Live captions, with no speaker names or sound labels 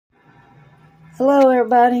Hello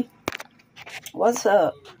everybody, what's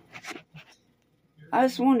up? I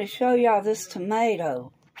just wanted to show y'all this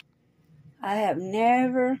tomato. I have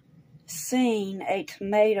never seen a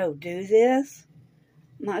tomato do this.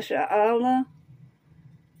 MashaAllah.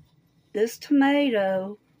 This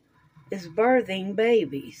tomato is birthing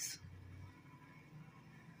babies.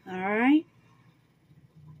 Alright?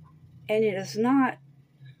 And it is not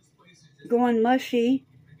going mushy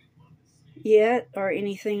yet or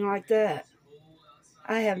anything like that.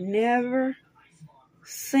 I have never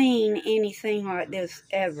seen anything like this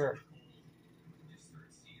ever.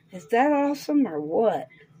 Is that awesome or what?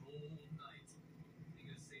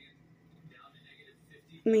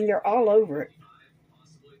 I mean, they're all over it.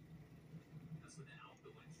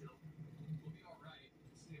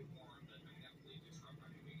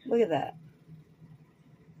 Look at that.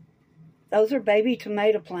 Those are baby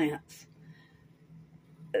tomato plants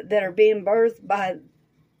that are being birthed by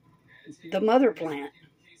the mother plant.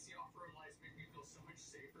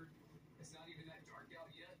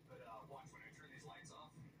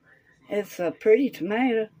 It's a pretty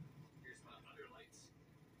tomato.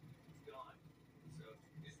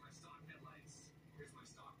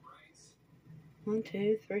 One,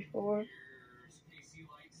 two, three, 4,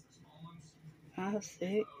 5,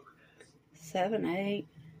 6, 7, 8,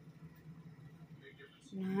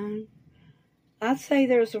 9. I'd say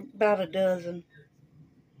there's about a dozen.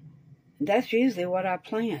 That's usually what I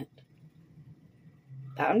plant.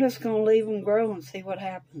 I'm just going to leave them grow and see what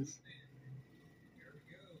happens.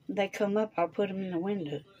 They come up, I'll put them in the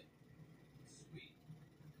window.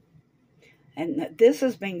 And this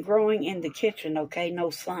has been growing in the kitchen, okay? No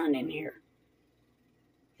sun in here.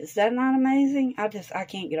 Is that not amazing? I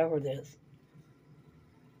can't get over this.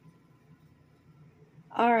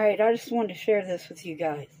 Alright, I just wanted to share this with you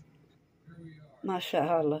guys.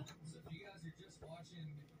 MashaAllah.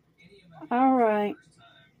 Alright.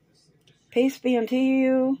 Peace be unto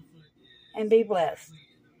you, and be blessed.